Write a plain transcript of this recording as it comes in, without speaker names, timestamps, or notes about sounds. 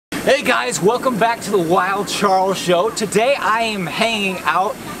Hey guys, welcome back to the Wild Charles Show. Today I am hanging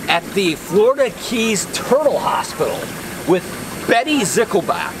out at the Florida Keys Turtle Hospital with Betty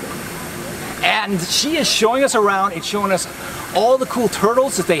Zickelbach. And she is showing us around and showing us all the cool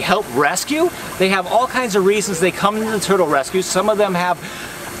turtles that they help rescue. They have all kinds of reasons they come into the turtle rescue. Some of them have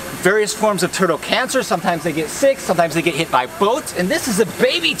various forms of turtle cancer. Sometimes they get sick, sometimes they get hit by boats. And this is a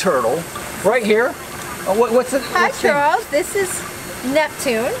baby turtle right here. What's it? Hi Charles, this is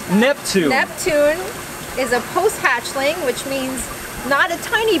Neptune. Neptune. Neptune is a post-hatchling, which means not a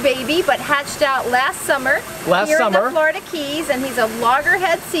tiny baby, but hatched out last summer here in the Florida Keys, and he's a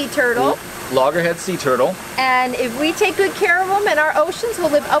loggerhead sea turtle. Loggerhead sea turtle. And if we take good care of him in our oceans,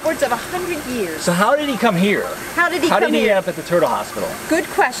 he'll live upwards of 100 years. So how did he come here? How did he end up at the turtle hospital? Good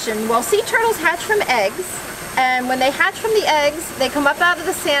question. Well, sea turtles hatch from eggs. And when they hatch from the eggs, they come up out of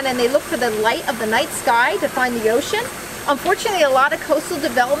the sand and they look for the light of the night sky to find the ocean. Unfortunately, a lot of coastal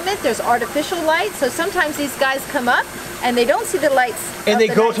development, there's artificial light, so sometimes these guys come up and they don't see the lights. And they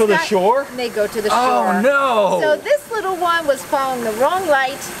go to the shore? And they go to the shore. Oh no! So this little one was following the wrong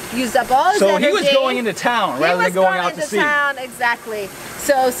light, used up all his energy. So he was going into town rather than going out to sea. He was going into town, exactly.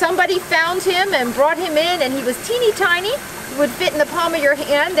 So somebody found him and brought him in, and he was teeny tiny, would fit in the palm of your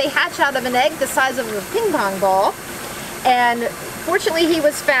hand. They hatch out of an egg the size of a ping pong ball. And fortunately he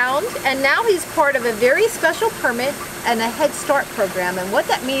was found, and now he's part of a very special permit and a Head Start program. And what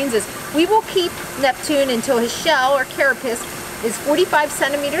that means is we will keep Neptune until his shell or carapace is 45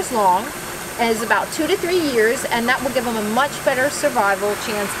 centimeters long and is about 2 to 3 years, and that will give him a much better survival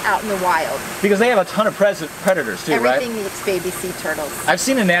chance out in the wild. Because they have a ton of predators too, right? Everything eats baby sea turtles. I've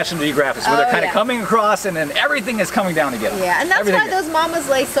seen in National Geographic where they're kind of coming across and then everything is coming down to get them. Yeah, and that's why those mamas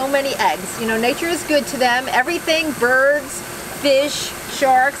lay so many eggs. You know, nature is good to them. Everything, birds, fish,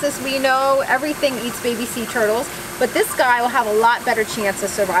 sharks, as we know, everything eats baby sea turtles. But this guy will have a lot better chance of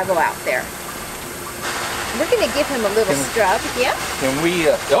survival out there. We're going to give him a little scrub. Yeah. Can we?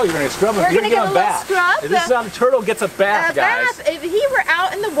 Oh, you're going to scrub him. We're going to give him a little scrub. This is how the turtle gets a bath, guys. If he were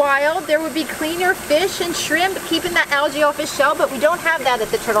out in the wild, there would be cleaner fish and shrimp keeping that algae off his shell, but we don't have that at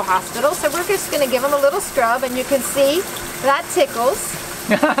the turtle hospital. So we're just going to give him a little scrub, and you can see that tickles.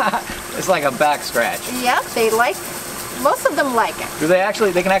 It's like a back scratch. Yep, they like. Most of them like it. Do they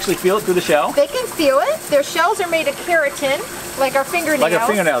actually? They can actually feel it through the shell? They can feel it. Their shells are made of keratin, like our fingernails. Like our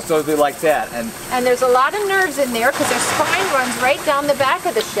fingernails, so they like that. And there's a lot of nerves in there because their spine runs right down the back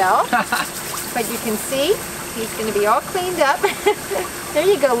of the shell. But you can see, he's going to be all cleaned up. There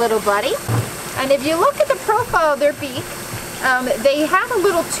you go, little buddy. And if you look at the profile of their beak, they have a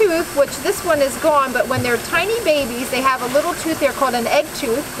little tooth, which this one is gone, but when they're tiny babies, they have a little tooth there called an egg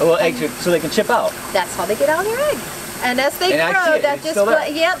tooth. A little egg tooth, so they can chip out. That's how they get out of their egg. And as they grow, that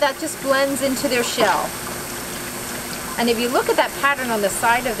just blends into their shell. And if you look at that pattern on the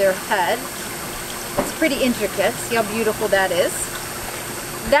side of their head, it's pretty intricate. See how beautiful that is?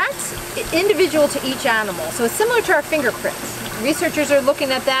 That's individual to each animal. So it's similar to our fingerprints. Researchers are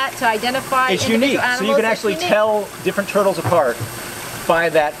looking at that to identify individual animals. So you can actually tell different turtles apart by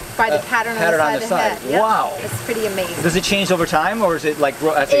the pattern on the side. Yep. Wow. It's pretty amazing. Does it change over time, or is it like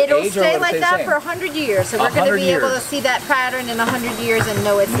as they age? It'll stay like that for 100 years. So we're going to be able to see that pattern in 100 years and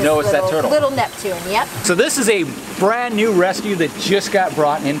know it's this little Neptune. Yep. So this is a brand new rescue that just got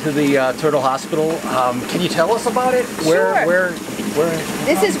brought into the turtle hospital. Can you tell us about it? Sure.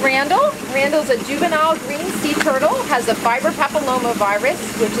 This is Randall. Randall's a juvenile green sea turtle, has a fiber papilloma virus,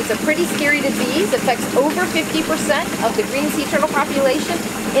 which is a pretty scary disease. Affects over 50% of the green sea turtle population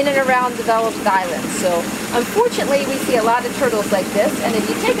in and around developed islands. So unfortunately, we see a lot of turtles like this. And if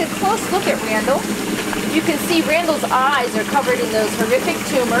you take a close look at Randall, you can see Randall's eyes are covered in those horrific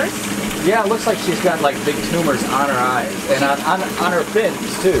tumors. Yeah, it looks like she's got like big tumors on her eyes and on her fins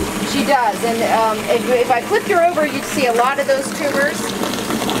too. She does, and if I flipped her over, you'd see a lot of those tumors.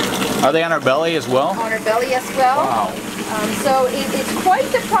 Are they on her belly as well? On her belly as well. Wow. So it's quite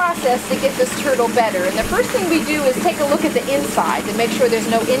the process to get this turtle better. And the first thing we do is take a look at the inside to make sure there's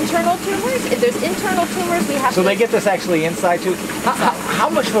no internal tumors. If there's internal tumors, we have to... So they get this actually inside too? How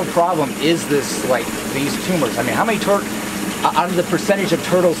much of a problem is this, like, these tumors? I mean, how many out of the percentage of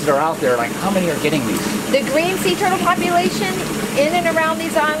turtles that are out there, like how many are getting these? The green sea turtle population in and around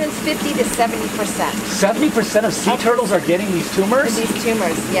these islands, 50 to 70%. 70% of sea turtles are getting these tumors? These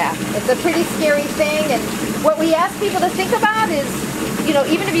tumors, yeah. It's a pretty scary thing, and what we ask people to think about is, you know,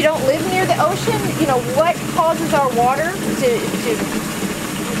 even if you don't live near the ocean, you know, what causes our water to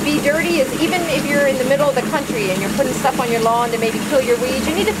be dirty is, even if you're in the middle of the country and you're putting stuff on your lawn to maybe kill your weeds,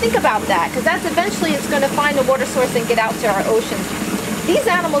 you need to think about that, because that's eventually it's going to find the water source and get out to our oceans. These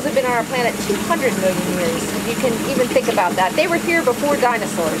animals have been on our planet 200 million years. If you can even think about that. They were here before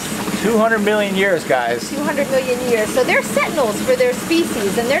dinosaurs. 200 million years, guys. 200 million years. So they're sentinels for their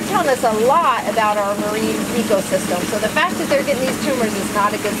species, and they're telling us a lot about our marine ecosystem. So the fact that they're getting these tumors is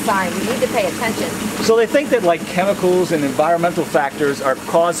not a good sign. We need to pay attention. So they think that like chemicals and environmental factors are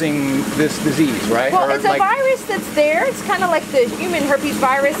causing this disease, right? Well, or it's a like virus that's there. It's kind of like the human herpes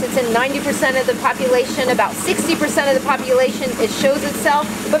virus. It's in 90% of the population. About 60% of the population, it shows itself.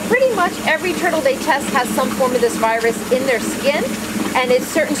 But pretty much every turtle they test has some form of this virus in their skin. And it's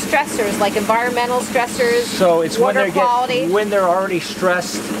certain stressors, like environmental stressors, so it's water quality. When they're already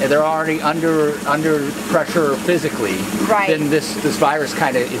stressed, they're already under pressure physically. Right. Then this virus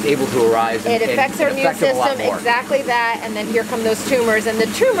kind of is able to arise. It affects our immune system, exactly that. And then here come those tumors. And the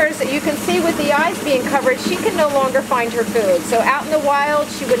tumors that you can see with the eyes being covered, she can no longer find her food. So out in the wild,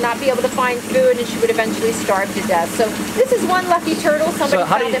 she would not be able to find food, and she would eventually starve to death. So this is one lucky turtle. Somebody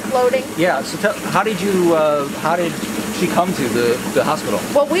found it floating. Yeah. So how did she come to the hospital?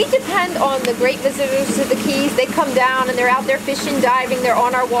 Well, we depend on the great visitors to the Keys. They come down and they're out there fishing, diving, they're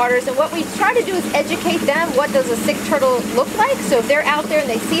on our waters, and what we try to do is educate them. What does a sick turtle look like? So if they're out there and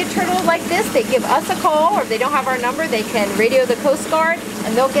they see a turtle like this, they give us a call, or if they don't have our number, they can radio the Coast Guard,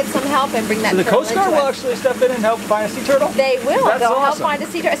 and they'll get some help and bring that turtle. So the Coast Guard will actually step in and help find a sea turtle? They will. That's They'll awesome. help find a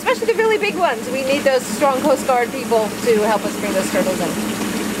sea turtle, especially the really big ones. We need those strong Coast Guard people to help us bring those turtles in.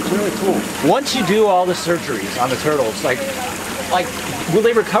 It's really cool. Once you do all the surgeries on the turtles, like will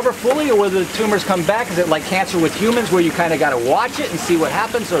they recover fully, or will the tumors come back? Is it like cancer with humans where you kind of got to watch it and see what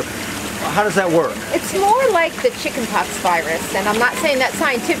happens, or how does that work? It's more like the chickenpox virus, and I'm not saying that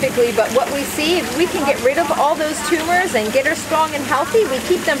scientifically, but what we see, if we can get rid of all those tumors and get her strong and healthy, we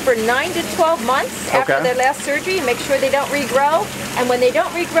keep them for 9 to 12 months after their last surgery, make sure they don't regrow, and when they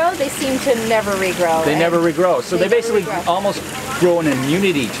don't regrow, they seem to never regrow. They never regrow, so they basically almost grow an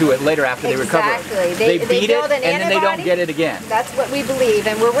immunity to it later after they recover. Exactly. They beat it, and then they don't antibody. get it again. That's what we believe,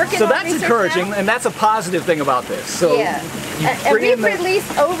 and we're working on So that's research encouraging, now. and that's a positive thing about this. So yeah. And we've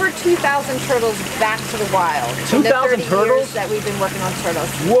released over 2,000 turtles back to the wild. 2,000 turtles? That we've been working on turtles.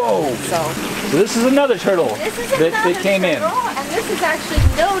 Whoa! So this is another turtle this is that came in. And this is actually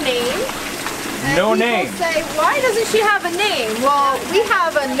no name. And no name. People say, why doesn't she have a name? Well, we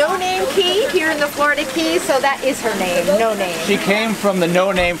have a no-name key here in the Florida Keys, so that is her name, no name. She came from the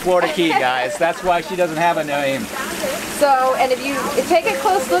no-name Florida Key, guys. That's why she doesn't have a name. So, and if you take a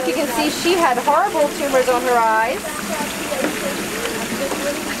close look, you can see she had horrible tumors on her eyes.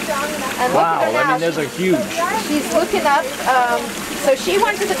 And look at her now. I mean, those are huge. She's looking up. So she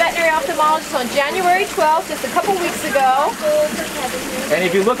went to the veterinary ophthalmologist on January 12th, just a couple weeks ago. And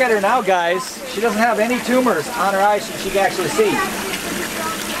if you look at her now, guys, she doesn't have any tumors on her eyes she can actually see.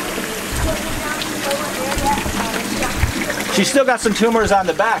 She's still got some tumors on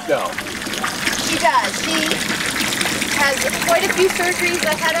the back, though. She does. She has quite a few surgeries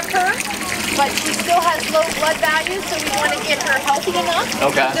ahead of her, but she still has low blood values, so we want to get her healthy enough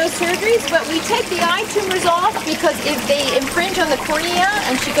for those surgeries. But we take the eye tumors off because if they infringe on the cornea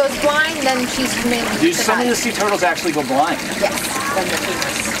and she goes blind, then she's Do some of the sea turtles actually go blind? Yes, from the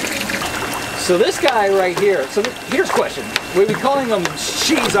tumors. So this guy right here, so here's a question. We'll be calling them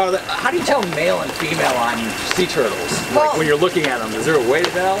she's. How do you tell male and female on sea turtles? Well, like when you're looking at them, is there a way to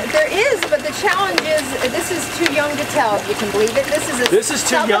tell? There is, but the challenge is this is too young to tell, if you can believe it. This is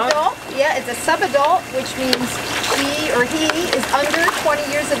too young? Yeah, it's a subadult, which means she or he is under 20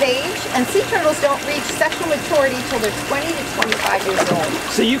 years of age, and sea turtles don't reach sexual maturity till they're 20 to 25 years old.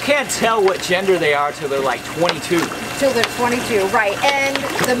 So you can't tell what gender they are till they're like 22. Till they're 22, right. And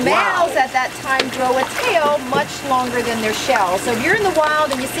the males at that time grow a tail much longer than their shell. So if you're in the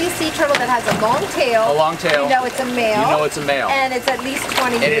wild and you see a sea turtle that has a long tail, you know it's a male. You know it's a male. And it's at least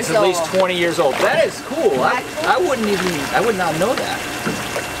 20 years old. And it's at least 20 years old. That is cool. I would not know that.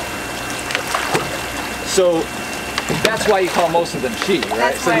 So that's why you call most of them she,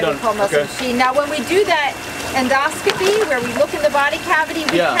 right? That's why we call most of them she. Now when we do that endoscopy, where we look in the body cavity,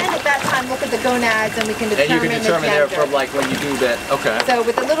 we can at that time look at the gonads and we can determine and you can determine the there from like when you do that. Okay. So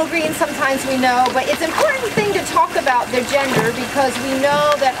with the little green sometimes we know, but it's an important thing to talk about their gender because we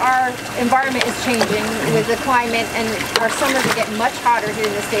know that our environment is changing with the climate and our summers are getting much hotter here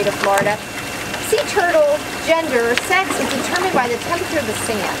in the state of Florida. Sea turtle gender, sex is determined by the temperature of the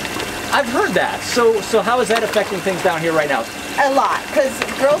sand. I've heard that. So how is that affecting things down here right now? A lot, because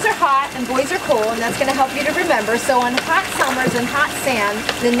girls are hot and boys are cool, and that's going to help you to remember. So on hot summers and hot sand,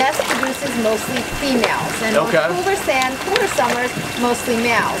 the nest produces mostly females. And on cooler sand, cooler summers, mostly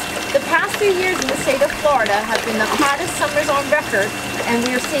males. The past few years in the state of Florida have been the hottest summers on record, and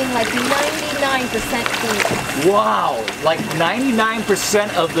we are seeing like 99% female. Wow, like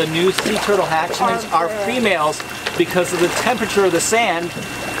 99% of the new sea turtle hatchlings are females because of the temperature of the sand,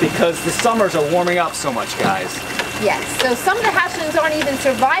 because the summers are warming up so much, guys. Yes, so some of the hatchlings aren't even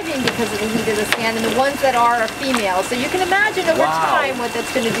surviving because of the heat of the sand, and the ones that are females. So you can imagine over time what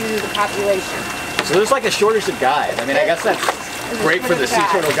that's going to do to the population. So there's like a shortage of guys. I mean, I guess that's great for the sea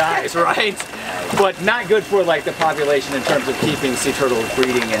turtle guys, right? But not good for like the population in terms of keeping sea turtles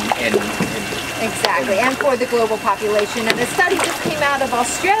breeding and exactly, and for the global population. And a study just came out of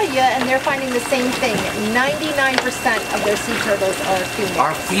Australia, and they're finding the same thing. 99% of their sea turtles are females.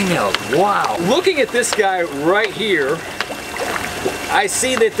 Are females, wow. Looking at this guy right here, I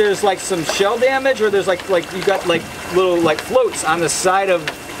see that there's like some shell damage, or there's like you got like little like floats on the side of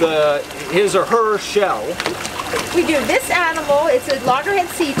his or her shell. We do. This animal, it's a loggerhead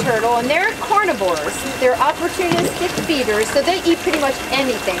sea turtle, and they're carnivores. They're opportunistic feeders, so they eat pretty much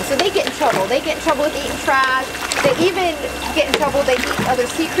anything. So they get in trouble. They get in trouble with eating trash. They even get in trouble, they eat other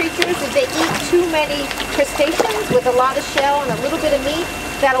sea creatures. If they eat too many crustaceans with a lot of shell and a little bit of meat,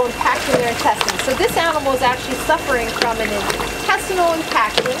 that'll impact in their intestines. So this animal is actually suffering from an intestinal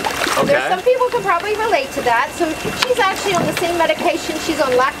impacting. Okay. There's some people can probably relate to that. So she's actually on the same medication. She's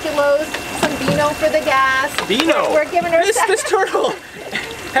on lactulose, some Beano for the gas. Beano? We're giving her this turtle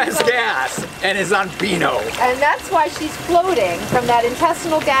has gas and is on Beano. And that's why she's floating from that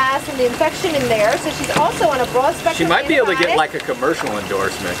intestinal gas and the infection in there. So she's also on a broad spectrum. She might be able to get like a commercial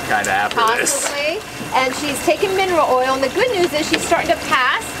endorsement kind of after possibly. And she's taking mineral oil, and the good news is she's starting to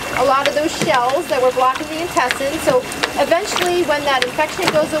pass a lot of those shells that were blocking the intestine. So eventually when that infection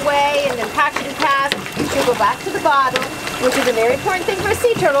goes away and the impaction passed, she'll go back to the bottom, which is a very important thing for a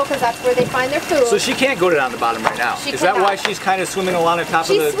sea turtle because that's where they find their food. So she can't go down the bottom right now. Is that why she's kind of swimming along the top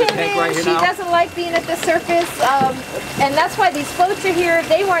of the tank right here now? She doesn't like being at the surface, and that's why these floats are here. If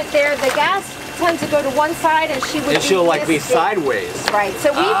they weren't there, the gas tends to go to one side, and she'll like be sideways. Right.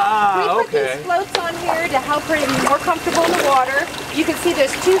 So we put these floats on here to help her to be more comfortable in the water. You can see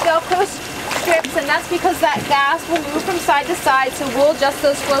there's 2 Velcro strips, and that's because that gas will move from side to side, so we'll adjust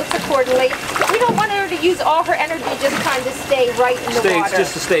those floats accordingly. We don't want her to use all her energy just trying to stay right in the water.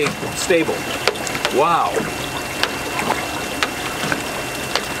 Just to stay stable. Wow.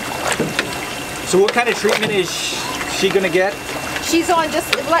 So what kind of treatment is she going to get? She's on just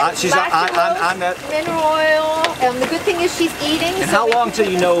she's on that mineral oil. The good thing is she's eating. And how long till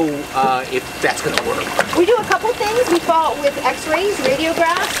you know if that's going to work? We do a couple things. We follow with X-rays,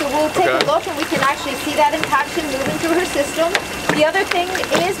 radiographs, so we'll take a look and we can actually see that impaction moving through her system. The other thing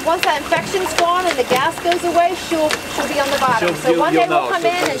is once that infection's gone and the gas goes away, she'll be on the bottom. So one day we'll come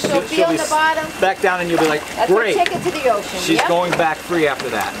in and she'll be on the bottom. Back down, and you'll be like, great. Take it to the ocean. She's going back free after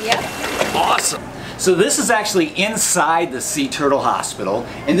that. Yep. Awesome. So this is actually inside the Sea Turtle Hospital,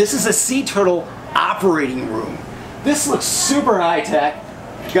 and this is a sea turtle operating room. This looks super high-tech.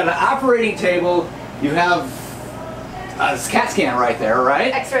 You got an operating table, you have a CAT scan right there,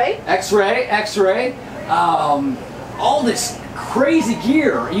 right? X-ray. X-ray, X-ray. All this crazy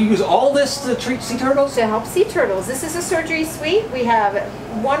gear. You use all this to treat sea turtles? To help sea turtles. This is a surgery suite. We have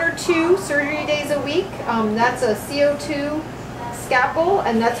 1 or 2 surgery days a week. That's a CO2 scalpel,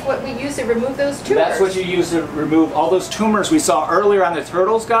 and that's what we use to remove those tumors. That's what you use to remove all those tumors we saw earlier on the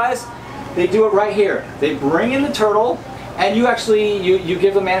turtles, guys. They do it right here. They bring in the turtle, and you actually, you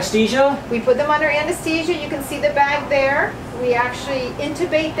give them anesthesia? We put them under anesthesia. You can see the bag there. We actually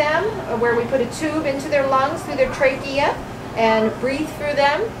intubate them, where we put a tube into their lungs through their trachea and breathe through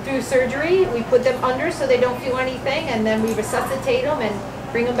them through surgery. We put them under so they don't feel anything, and then we resuscitate them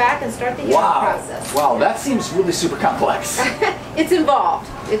and bring them back and start the healing process. Wow, that seems really super complex. It's involved.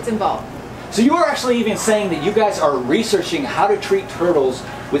 It's involved. So you are actually even saying that you guys are researching how to treat turtles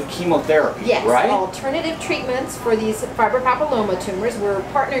with chemotherapy, yes, right? Alternative treatments for these fibropapilloma tumors. We're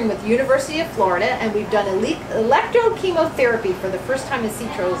partnering with the University of Florida, and we've done electrochemotherapy for the first time in sea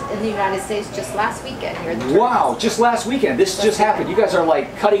turtles in the United States just last weekend here. Wow, just last weekend. This just happened. You guys are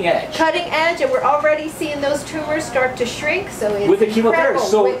like cutting edge. Cutting edge, and we're already seeing those tumors start to shrink. So it's with the chemotherapy.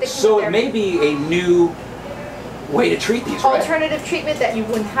 So so it may be a new way to treat these, right? Alternative treatment that you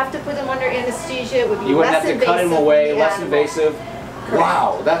wouldn't have to put them under anesthesia. It would be you wouldn't less have to invasive cut them away, less invasive. Correct.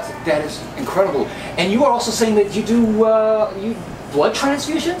 Wow, that is incredible. And you are also saying that you do blood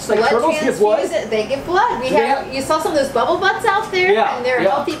transfusions? Like turtles give blood? They give blood. You saw some of those bubble butts out there, and they're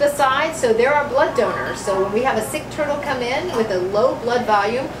healthy besides, so they're our blood donors. So when we have a sick turtle come in with a low blood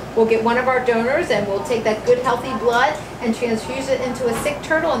volume, we'll get one of our donors and we'll take that good healthy blood and transfuse it into a sick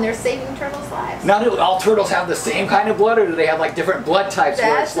turtle, and they're saving turtles' lives. Now, do all turtles have the same kind of blood, or do they have like different blood types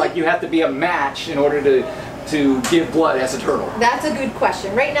where it's like you have to be a match in order to to give blood as a turtle? That's a good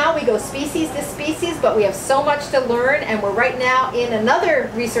question. Right now we go species to species, but we have so much to learn, and we're right now in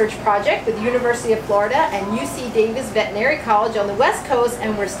another research project with the University of Florida and UC Davis Veterinary College on the West Coast,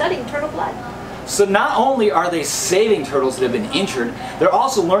 and we're studying turtle blood. So not only are they saving turtles that have been injured, they're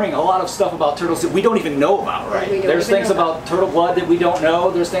also learning a lot of stuff about turtles that we don't even know about, right? There's things about turtle blood that we don't know.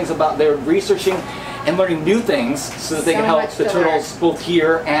 There's things about, they're researching and learning new things so that they can help the turtles both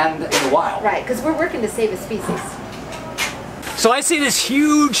here and in the wild. Right, because we're working to save a species. So I see this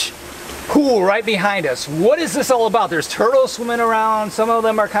huge pool right behind us. What is this all about? There's turtles swimming around. Some of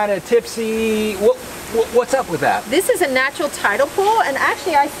them are kind of tipsy. What's up with that? This is a natural tidal pool, and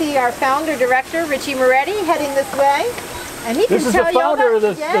actually I see our founder director, Richie Moretti, heading this way. And he can this is tell the founder of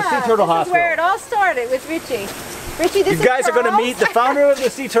the Sea Turtle Hospital. This is where it all started with Richie. Richie, this you guys are going to meet the founder of the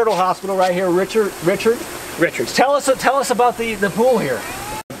Sea Turtle Hospital right here, Richard. Tell us about the pool here.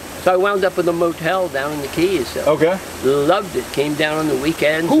 So I wound up with a motel down in the Keys. So okay. Loved it. Came down on the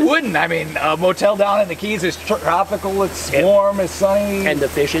weekends. Who wouldn't? I mean, a motel down in the Keys is tropical, it's warm, it's sunny. And the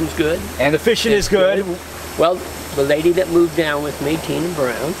fishing's good. And the fishing is good. Well, the lady that moved down with me, Tina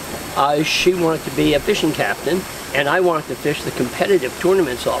Brown, she wanted to be a fishing captain, and I wanted to fish the competitive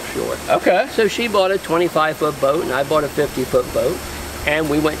tournaments offshore. Okay. So she bought a 25-foot boat, and I bought a 50-foot boat. And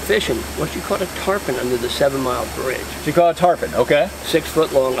we went fishing. What she caught a tarpon under the 7-mile bridge. She caught a tarpon, okay. 6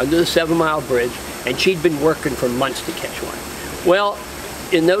 foot long under the 7-mile bridge, and she'd been working for months to catch one. Well,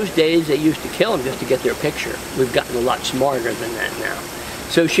 in those days they used to kill them just to get their picture. We've gotten a lot smarter than that now.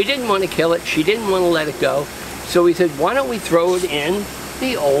 So she didn't want to kill it, she didn't want to let it go. So we said, why don't we throw it in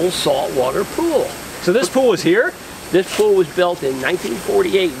the old saltwater pool? So this pool is here? This pool was built in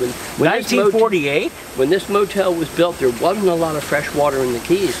 1948. 1948? When this motel was built, there wasn't a lot of fresh water in the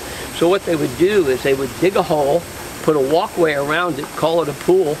Keys. So what they would do is they would dig a hole, put a walkway around it, call it a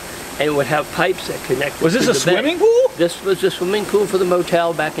pool, and it would have pipes that connected. Was this a swimming pool? This was the swimming pool for the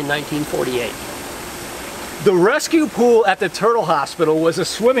motel back in 1948. The rescue pool at the Turtle Hospital was a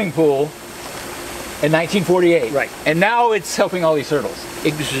swimming pool in 1948. Right. And now it's helping all these turtles.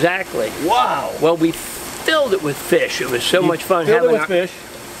 Exactly. Wow. Well, we filled it with fish. It was so much fun having it with fish.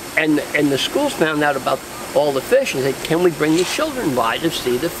 And the schools found out about all the fish and said, can we bring the children by to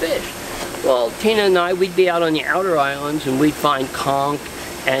see the fish? Well, Tina and I, we'd be out on the outer islands and we'd find conch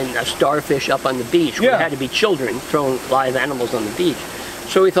and a starfish up on the beach. Yeah. We had to be children throwing live animals on the beach.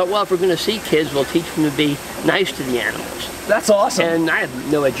 So we thought, well, if we're going to see kids, we'll teach them to be nice to the animals. That's awesome. And I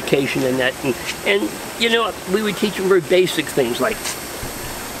have no education in that. And you know, we would teach them very basic things like,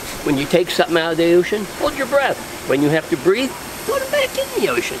 when you take something out of the ocean, hold your breath. When you have to breathe, put it back in the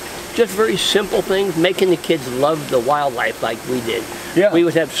ocean. Just very simple things, making the kids love the wildlife like we did. Yeah. We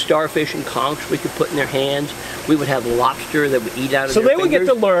would have starfish and conchs we could put in their hands. We would have lobster that would eat out of their fingers. So they would get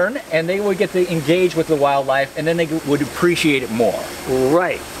to learn, and they would get to engage with the wildlife, and then they would appreciate it more.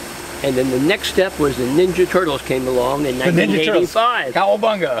 Right. And then the next step was the Ninja Turtles came along in 1985.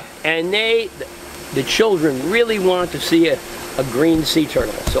 Cowabunga. And the children really wanted to see a green sea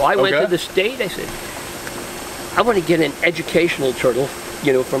turtle. So I went to the state, I said, I want to get an educational turtle,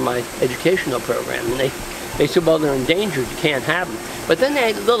 you know, for my educational program. And they said, well, they're endangered, you can't have them. But then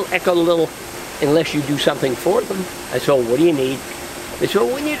they echoed a little, unless you do something for them. I said, well, what do you need? They said,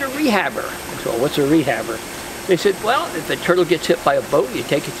 well, we need a rehabber. I said, well, what's a rehabber? They said, well, if a turtle gets hit by a boat, you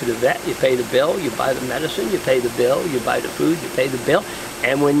take it to the vet, you pay the bill, you buy the medicine, you pay the bill, you buy the food, you pay the bill,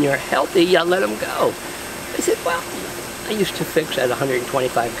 and when you're healthy, you let them go. I said, well, I used to fix at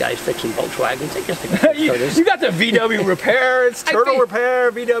 125 guys fixing Volkswagens. I guess they you got the VW repair, it's turtle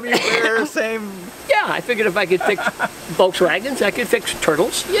repair, VW repair, same. Yeah, I figured if I could fix Volkswagens, I could fix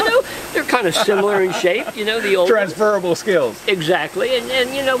turtles. You know, they're kind of similar in shape. You know, the old transferable skills. Exactly,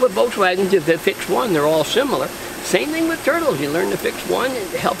 and you know, with Volkswagens, if they fix one, they're all similar. Same thing with turtles. You learn to fix one, it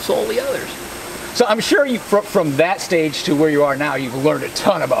helps all the others. So I'm sure you, from that stage to where you are now, you've learned a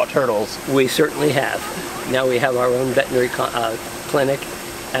ton about turtles. We certainly have. Now we have our own veterinary clinic,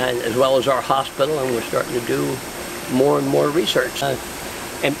 and as well as our hospital, and we're starting to do more and more research.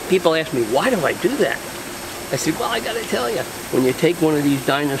 And people ask me, why do I do that? I said, well, I got to tell you, when you take one of these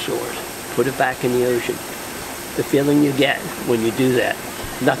dinosaurs, put it back in the ocean, the feeling you get when you do that,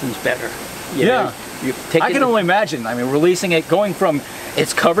 nothing's better. You know, I can only imagine. I mean, releasing it, going from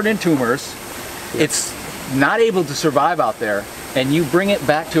it's covered in tumors, it's not able to survive out there, and you bring it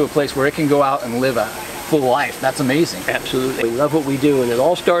back to a place where it can go out and live a full life. That's amazing. Absolutely. We love what we do, and it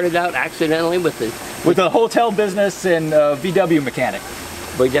all started out accidentally with the hotel business and VW mechanic.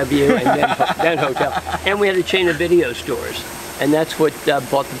 VW and then hotel. And we had a chain of video stores, and that's what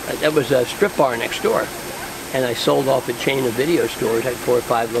that was a strip bar next door. And I sold off a chain of video stores. I had 4 or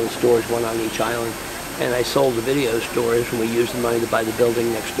 5 little stores, one on each island. and I sold the video stores, and we used the money to buy the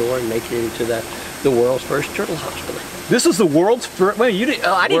building next door and make it into the world's first turtle hospital. This is the world's first. Wait,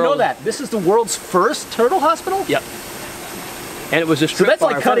 I didn't know that. This is the world's first turtle hospital. Yep. And it was a strip bar. So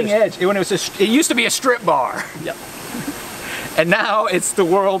that's like cutting edge. It used to be a strip bar. Yep. And now it's the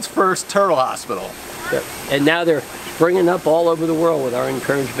world's first turtle hospital. Yep. And now they're springing up all over the world with our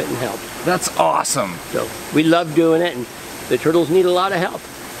encouragement and help. That's awesome. So we love doing it, and the turtles need a lot of help.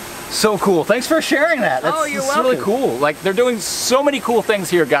 So cool. Thanks for sharing that. That's, you're that's welcome. really cool. Like, they're doing so many cool things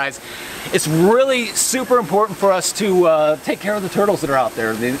here, guys. It's really super important for us to take care of the turtles that are out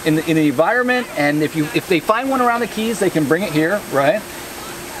there in the environment. And if they find one around the Keys, they can bring it here, right?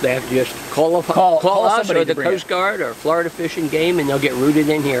 They have to just call us or the Coast Guard or Florida Fish and Game, and they'll get rooted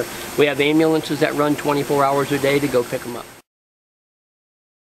in here. We have ambulances that run 24 hours a day to go pick them up.